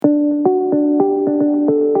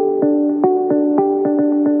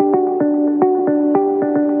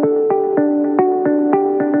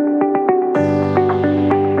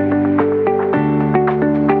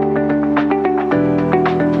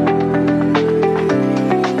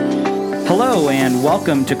Hello and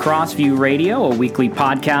welcome to Crossview Radio, a weekly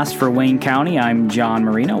podcast for Wayne County. I'm John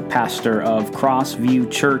Marino, pastor of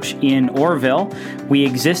Crossview Church in Orrville. We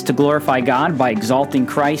exist to glorify God by exalting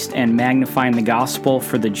Christ and magnifying the gospel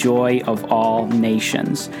for the joy of all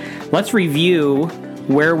nations. Let's review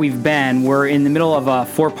where we've been. We're in the middle of a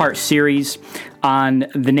four-part series on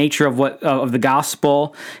the nature of the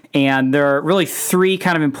gospel, and there are really three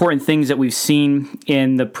kind of important things that we've seen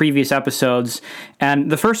in the previous episodes.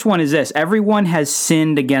 And the first one is this: everyone has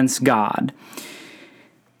sinned against God.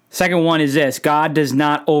 Second one is this: God does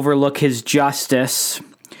not overlook his justice.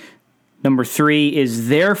 Number three is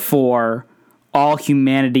therefore all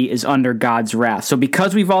humanity is under God's wrath. So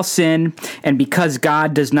because we've all sinned and because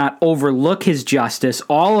God does not overlook his justice,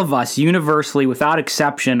 all of us universally, without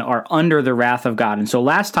exception, are under the wrath of God. And so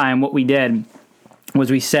last time what we did was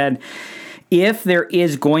we said, if there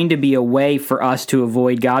is going to be a way for us to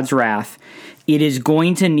avoid God's wrath, it is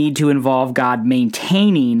going to need to involve God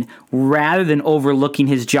maintaining rather than overlooking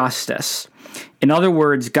his justice. In other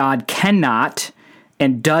words, God cannot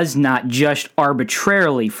and does not just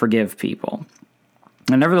arbitrarily forgive people.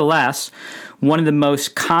 And nevertheless, one of the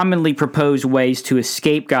most commonly proposed ways to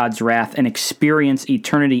escape God's wrath and experience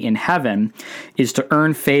eternity in heaven is to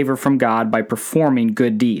earn favor from God by performing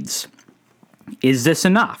good deeds. Is this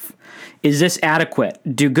enough? Is this adequate?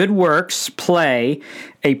 Do good works play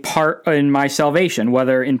a part in my salvation,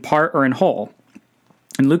 whether in part or in whole?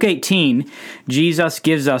 In Luke 18, Jesus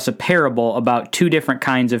gives us a parable about two different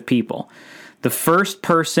kinds of people. The first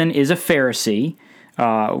person is a Pharisee,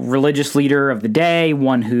 religious leader of the day,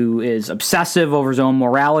 one who is obsessive over his own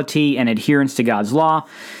morality and adherence to God's law.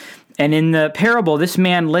 And in the parable, this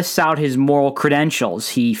man lists out his moral credentials.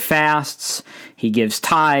 He fasts, he gives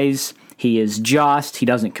tithes, he is just, he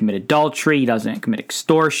doesn't commit adultery, he doesn't commit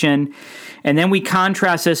extortion. And then we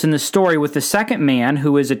contrast this in the story with the second man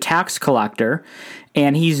who is a tax collector,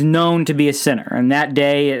 and he's known to be a sinner. And that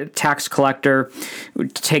day, a tax collector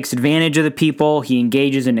takes advantage of the people. He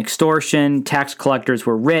engages in extortion. Tax collectors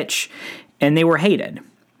were rich, and they were hated.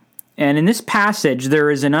 And in this passage, there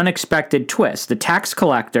is an unexpected twist. The tax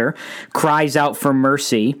collector cries out for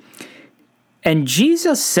mercy, and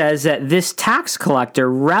Jesus says that this tax collector,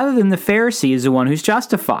 rather than the Pharisee, is the one who's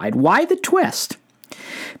justified. Why the twist?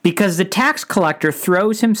 Because the tax collector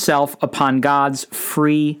throws himself upon God's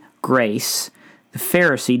free grace. The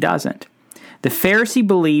Pharisee doesn't. The Pharisee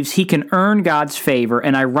believes he can earn God's favor,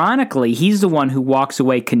 and ironically, he's the one who walks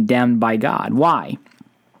away condemned by God. Why?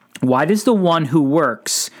 Why does the one who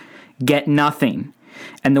works get nothing,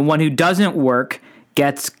 and the one who doesn't work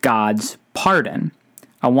gets God's pardon?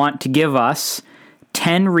 I want to give us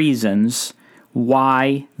 10 reasons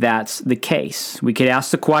why that's the case. We could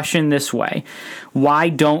ask the question this way: why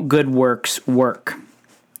don't good works work?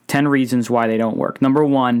 10 reasons why they don't work. Number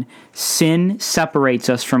one, sin separates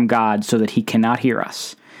us from God so that he cannot hear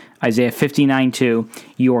us. Isaiah 59:2,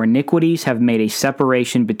 your iniquities have made a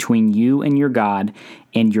separation between you and your God,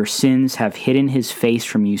 and your sins have hidden his face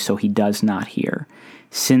from you so he does not hear.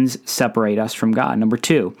 Sins separate us from God. Number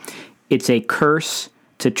two, it's a curse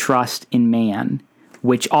to trust in man,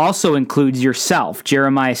 which also includes yourself.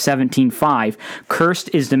 Jeremiah 17:5, cursed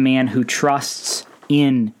is the man who trusts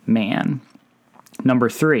in man.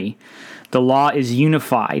 Number three, the law is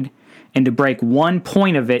unified, and to break one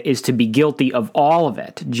point of it is to be guilty of all of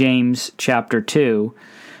it. James chapter 2,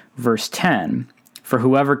 verse 10, for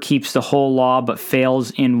whoever keeps the whole law but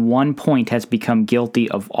fails in one point has become guilty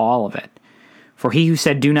of all of it. For he who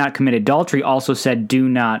said do not commit adultery also said do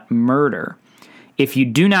not murder. If you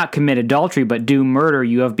do not commit adultery but do murder,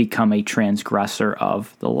 you have become a transgressor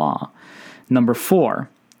of the law. Number four,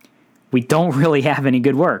 we don't really have any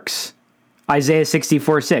good works. Isaiah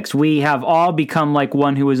 64:6, we have all become like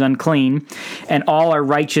one who is unclean, and all our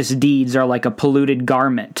righteous deeds are like a polluted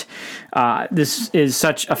garment. This is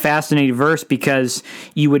such a fascinating verse because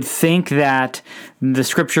you would think that the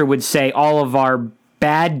scripture would say all of our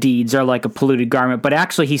bad deeds are like a polluted garment, but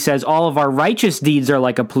actually he says all of our righteous deeds are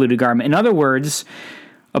like a polluted garment. In other words,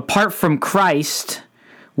 apart from Christ,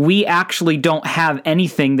 we actually don't have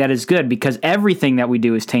anything that is good because everything that we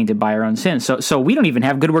do is tainted by our own sins. So we don't even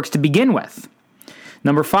have good works to begin with.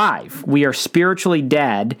 Number five, we are spiritually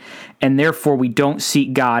dead, and therefore we don't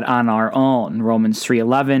seek God on our own. Romans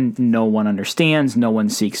 3:11, no one understands, no one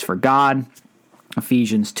seeks for God.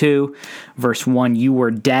 Ephesians 2, verse 1, you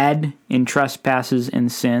were dead in trespasses and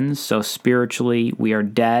sins, so spiritually we are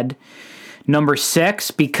dead. Number six,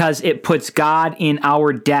 because it puts God in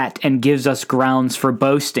our debt and gives us grounds for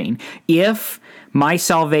boasting. If my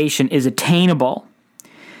salvation is attainable,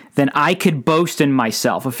 then I could boast in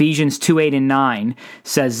myself. Ephesians 2:8 and 9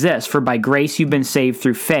 says this, "For by grace you've been saved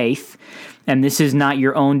through faith, and this is not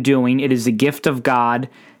your own doing. It is the gift of God,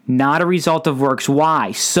 not a result of works."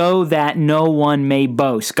 Why? So that no one may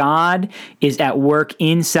boast. God is at work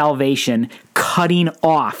in salvation, cutting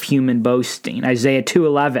off human boasting. Isaiah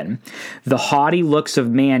 2:11, "The haughty looks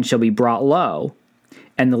of man shall be brought low,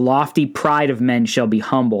 and the lofty pride of men shall be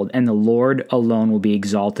humbled, and the Lord alone will be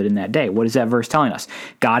exalted in that day." What is that verse telling us?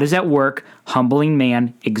 God is at work, humbling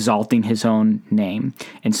man, exalting his own name.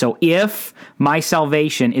 And so if my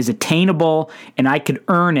salvation is attainable and I could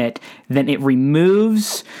earn it, then it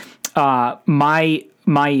removes my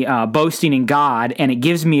boasting in God, and it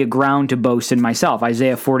gives me a ground to boast in myself.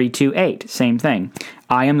 Isaiah 42:8, same thing.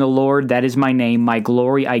 "I am the Lord, that is my name. My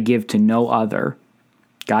glory I give to no other."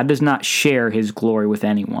 God does not share his glory with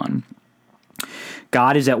anyone.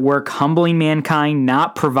 God is at work humbling mankind,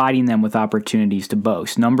 not providing them with opportunities to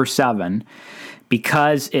boast. Number 7,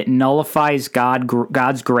 because it nullifies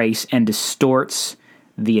God's grace and distorts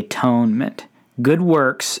the atonement. Good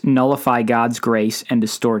works nullify God's grace and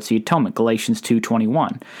distorts the atonement. Galatians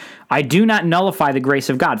 2:21. "I do not nullify the grace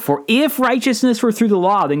of God, for if righteousness were through the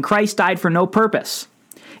law, then Christ died for no purpose."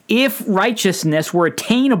 If righteousness were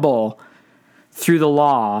attainable through the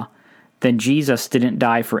law, then Jesus didn't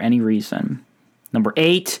die for any reason. Number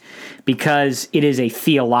 8, because it is a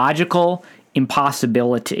theological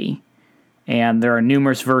impossibility. And there are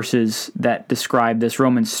numerous verses that describe this.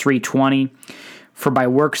 Romans 3:20, "For by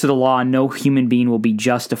works of the law, no human being will be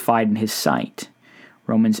justified in his sight."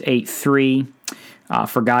 Romans 8:3,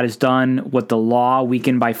 "For God has done what the law,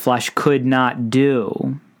 weakened by flesh, could not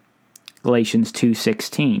do." Galatians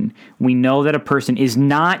 2:16, "We know that a person is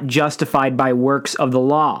not justified by works of the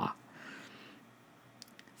law."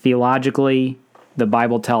 Theologically, the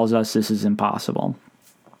Bible tells us this is impossible.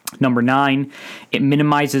 Number 9, it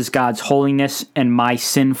minimizes God's holiness and my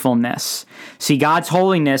sinfulness. See, God's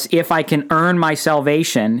holiness, if I can earn my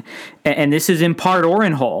salvation, and this is in part or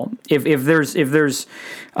in whole, if there's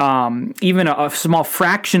even a small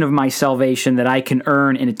fraction of my salvation that I can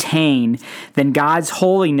earn and attain, then God's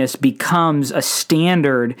holiness becomes a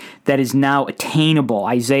standard that is now attainable.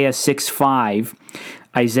 Isaiah 6:5.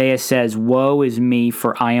 Isaiah says, "Woe is me,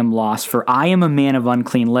 for I am lost, for I am a man of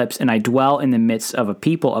unclean lips, and I dwell in the midst of a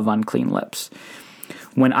people of unclean lips."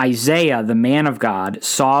 When Isaiah, the man of God,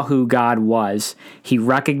 saw who God was, he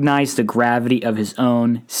recognized the gravity of his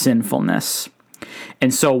own sinfulness.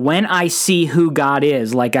 And so when I see who God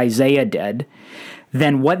is, like Isaiah did,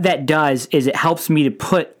 then what that does is it helps me to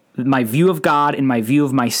put my view of God and my view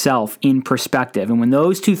of myself in perspective. And when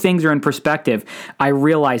those two things are in perspective, I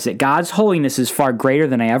realize that God's holiness is far greater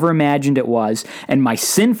than I ever imagined it was, and my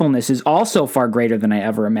sinfulness is also far greater than I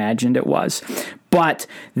ever imagined it was. But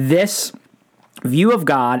this view of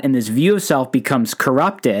God and this view of self becomes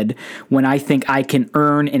corrupted when I think I can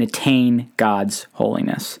earn and attain God's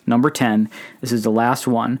holiness. Number 10, this is the last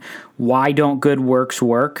one. Why don't good works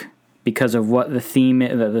work? Because of what the theme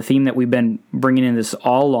that we've been bringing in this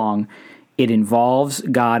all along, it involves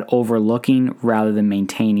God overlooking rather than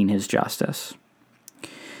maintaining his justice.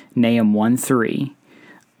 Nahum 1:3,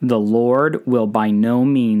 "The Lord will by no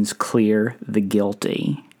means clear the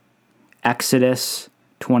guilty." Exodus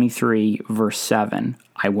 23, verse 7,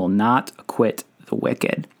 "I will not acquit the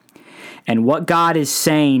wicked." And what God is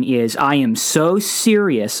saying is, I am so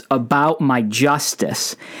serious about my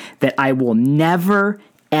justice that I will never,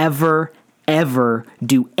 ever, ever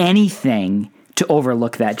do anything to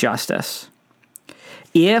overlook that justice.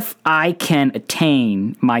 If I can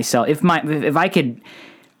attain myself, if I could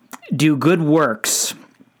do good works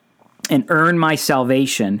and earn my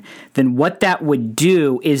salvation, then what that would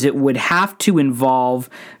do is it would have to involve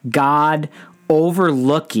God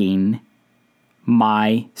overlooking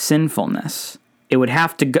my sinfulness. It would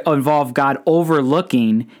have to involve God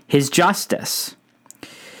overlooking his justice.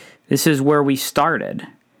 This is where we started.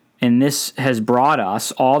 And this has brought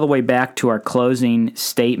us all the way back to our closing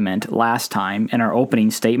statement last time and our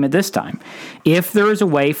opening statement this time. If there is a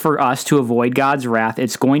way for us to avoid God's wrath,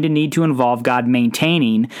 it's going to need to involve God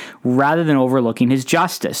maintaining rather than overlooking his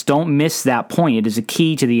justice. Don't miss that point. It is a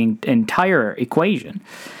key to the entire equation.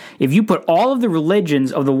 If you put all of the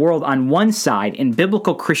religions of the world on one side and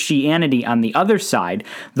biblical Christianity on the other side,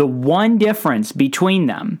 the one difference between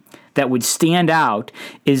them that would stand out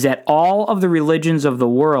is that all of the religions of the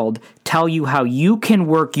world tell you how you can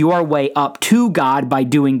work your way up to God by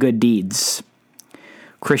doing good deeds.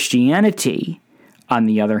 Christianity, on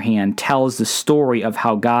the other hand, tells the story of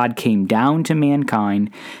how God came down to mankind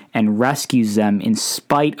and rescues them in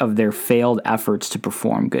spite of their failed efforts to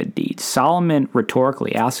perform good deeds. Solomon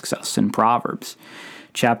rhetorically asks us in Proverbs,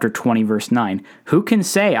 chapter 20, verse 9. Who can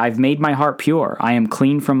say, I've made my heart pure, I am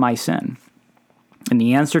clean from my sin? And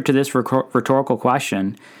the answer to this rhetorical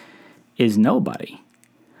question is nobody.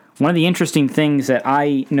 One of the interesting things that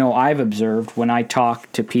I know I've observed when I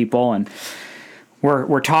talk to people, and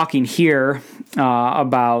we're talking here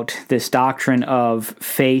about this doctrine of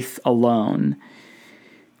faith alone.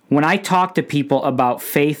 When I talk to people about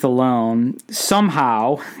faith alone,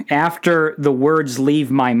 somehow, after the words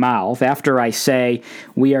leave my mouth, after I say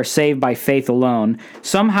we are saved by faith alone,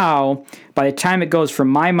 somehow, by the time it goes from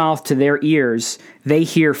my mouth to their ears, they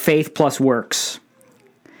hear faith plus works.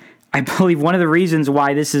 I believe one of the reasons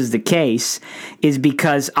why this is the case is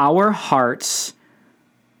because in our hearts,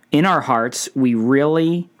 we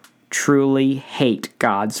really, truly hate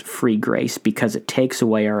God's free grace because it takes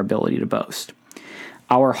away our ability to boast.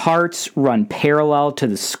 Our hearts run parallel to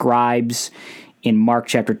the scribes in Mark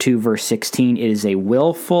chapter 2, verse 16. It is a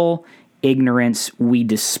willful ignorance. We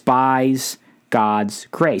despise God's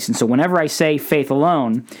grace. And so whenever I say faith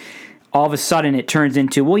alone, all of a sudden it turns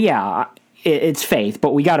into, well, yeah, it's faith,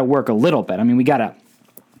 but we got to work a little bit. I mean, we got to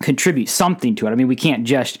contribute something to it. I mean, we can't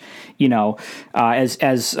just, as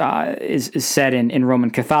is said in Roman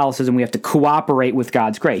Catholicism, we have to cooperate with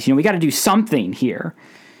God's grace. We got to do something here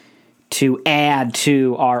to add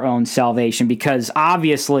to our own salvation, because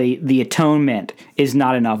obviously the atonement is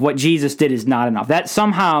not enough. What Jesus did is not enough. That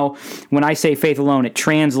somehow, when I say faith alone, it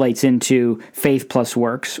translates into faith plus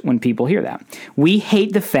works when people hear that. We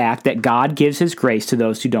hate the fact that God gives his grace to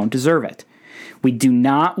those who don't deserve it. We do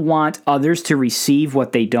not want others to receive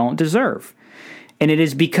what they don't deserve. And it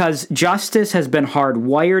is because justice has been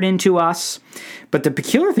hardwired into us. But the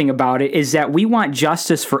peculiar thing about it is that we want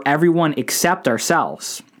justice for everyone except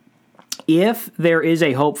ourselves. If there is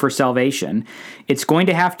a hope for salvation, it's going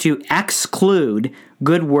to have to exclude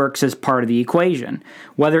good works as part of the equation.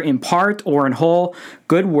 Whether in part or in whole,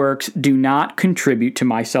 good works do not contribute to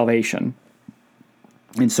my salvation.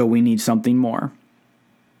 And so we need something more.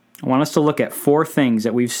 I want us to look at 4 things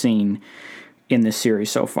that we've seen in this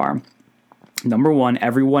series so far. Number 1,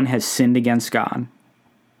 everyone has sinned against God.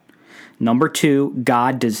 Number 2,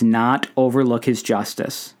 God does not overlook his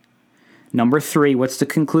justice. Number 3, what's the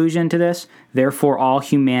conclusion to this? Therefore, all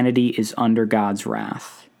humanity is under God's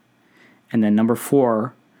wrath. And then number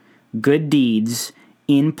 4, good deeds,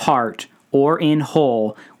 in part or in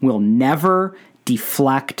whole, will never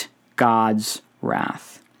deflect God's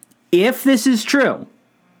wrath. If this is true,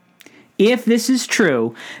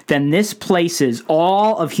 then this places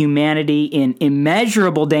all of humanity in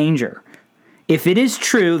immeasurable danger. If it is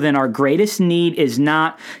true, then our greatest need is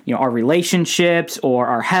not, our relationships or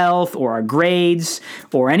our health or our grades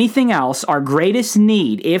or anything else. Our greatest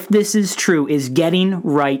need, if this is true, is getting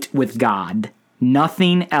right with God.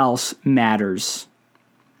 Nothing else matters.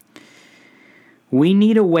 We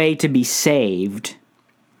need a way to be saved,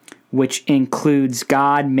 which includes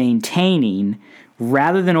God maintaining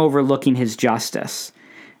rather than overlooking his justice.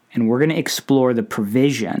 And we're going to explore the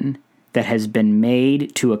provision that has been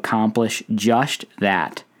made to accomplish just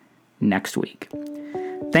that next week.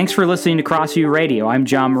 Thanks for listening to Crossview Radio. I'm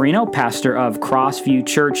John Marino, pastor of Crossview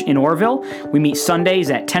Church in Orrville. We meet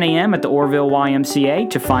Sundays at 10 a.m. at the Orrville YMCA.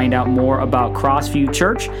 To find out more about Crossview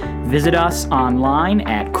Church, visit us online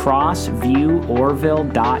at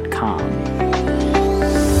crossvieworville.com.